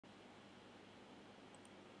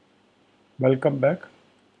Welcome back.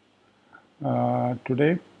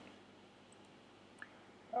 Today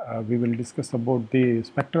we will discuss about the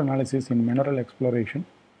spectral analysis in mineral exploration,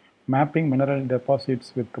 mapping mineral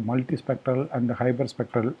deposits with multispectral and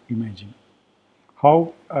hyperspectral imaging.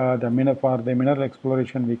 How for the mineral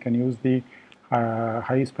exploration we can use the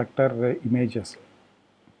high spectral images.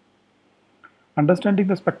 Understanding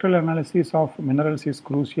the spectral analysis of minerals is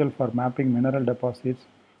crucial for mapping mineral deposits.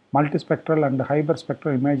 Multispectral and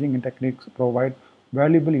hyperspectral imaging techniques provide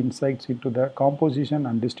valuable insights into the composition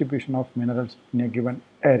and distribution of minerals in a given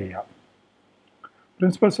area.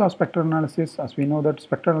 Principles of spectral analysis. As we know that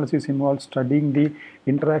spectral analysis involves studying the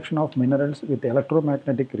interaction of minerals with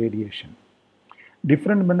electromagnetic radiation.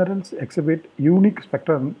 Different minerals exhibit unique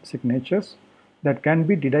spectral signatures that can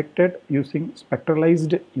be detected using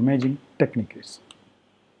spectralized imaging techniques.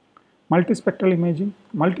 Multispectral imaging.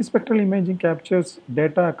 Multispectral imaging captures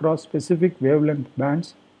data across specific wavelength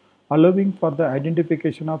bands, allowing for the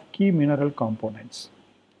identification of key mineral components.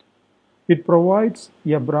 It provides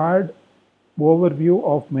a broad overview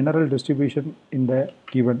of mineral distribution in the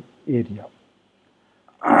given area.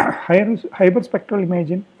 Hyperspectral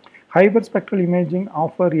imaging. Hyperspectral imaging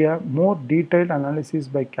offer a more detailed analysis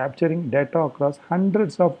by capturing data across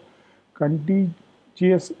hundreds of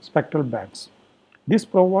contiguous spectral bands. This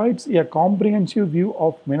provides a comprehensive view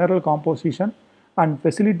of mineral composition and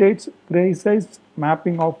facilitates precise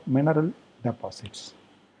mapping of mineral deposits.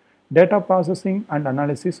 Data processing and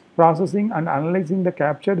analysis. Processing and analyzing the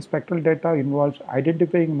captured spectral data involves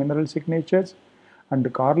identifying mineral signatures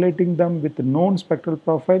and correlating them with known spectral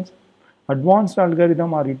profiles. Advanced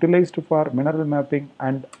algorithms are utilized for mineral mapping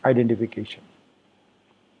and identification.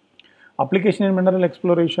 Application in mineral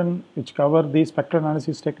exploration, which cover these spectral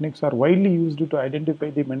analysis techniques, are widely used to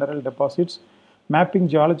identify the mineral deposits, mapping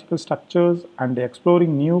geological structures, and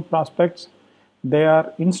exploring new prospects. They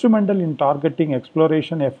are instrumental in targeting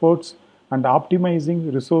exploration efforts and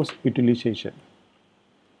optimizing resource utilization.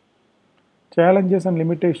 Challenges and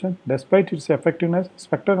limitations. Despite its effectiveness,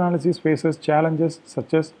 spectral analysis faces challenges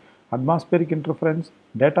such as atmospheric interference,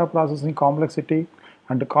 data processing complexity,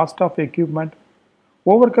 and the cost of equipment.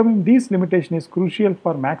 Overcoming these limitations is crucial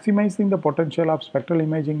for maximizing the potential of spectral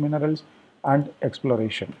imaging minerals and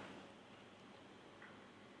exploration.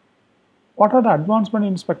 What are the advancements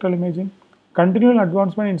in spectral imaging? Continual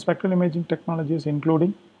advancement in spectral imaging technologies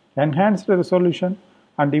including enhanced resolution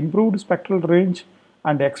and improved spectral range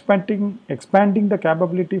and expanding the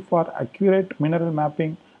capability for accurate mineral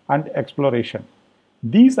mapping and exploration.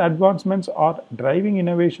 These advancements are driving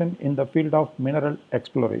innovation in the field of mineral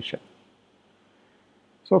exploration.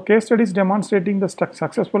 So, case studies demonstrating the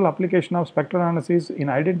successful application of spectral analysis in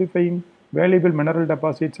identifying valuable mineral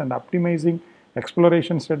deposits and optimizing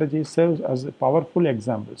exploration strategies serves as powerful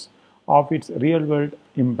examples of its real-world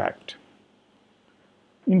impact.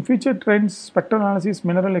 In future trends, spectral analysis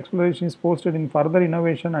mineral exploration is posted in further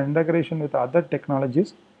innovation and integration with other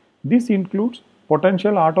technologies. This includes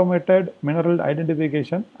potential automated mineral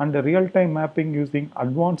identification and real-time mapping using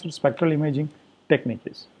advanced spectral imaging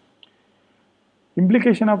techniques.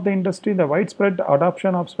 Implication of the industry. The widespread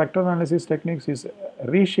adoption of spectral analysis techniques is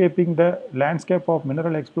reshaping the landscape of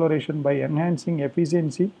mineral exploration by enhancing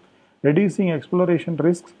efficiency, reducing exploration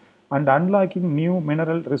risks, and unlocking new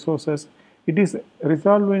mineral resources. It is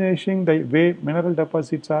revolutionizing the way mineral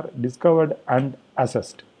deposits are discovered and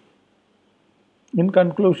assessed. In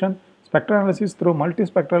conclusion, spectral analysis through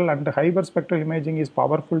multispectral and hyperspectral imaging is a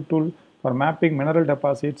powerful tool for mapping mineral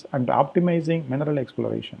deposits and optimizing mineral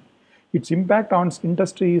exploration. Its impact on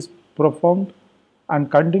industry is profound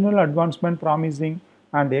and continual advancement promising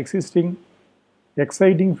and exciting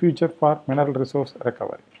future for mineral resource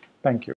recovery. Thank you.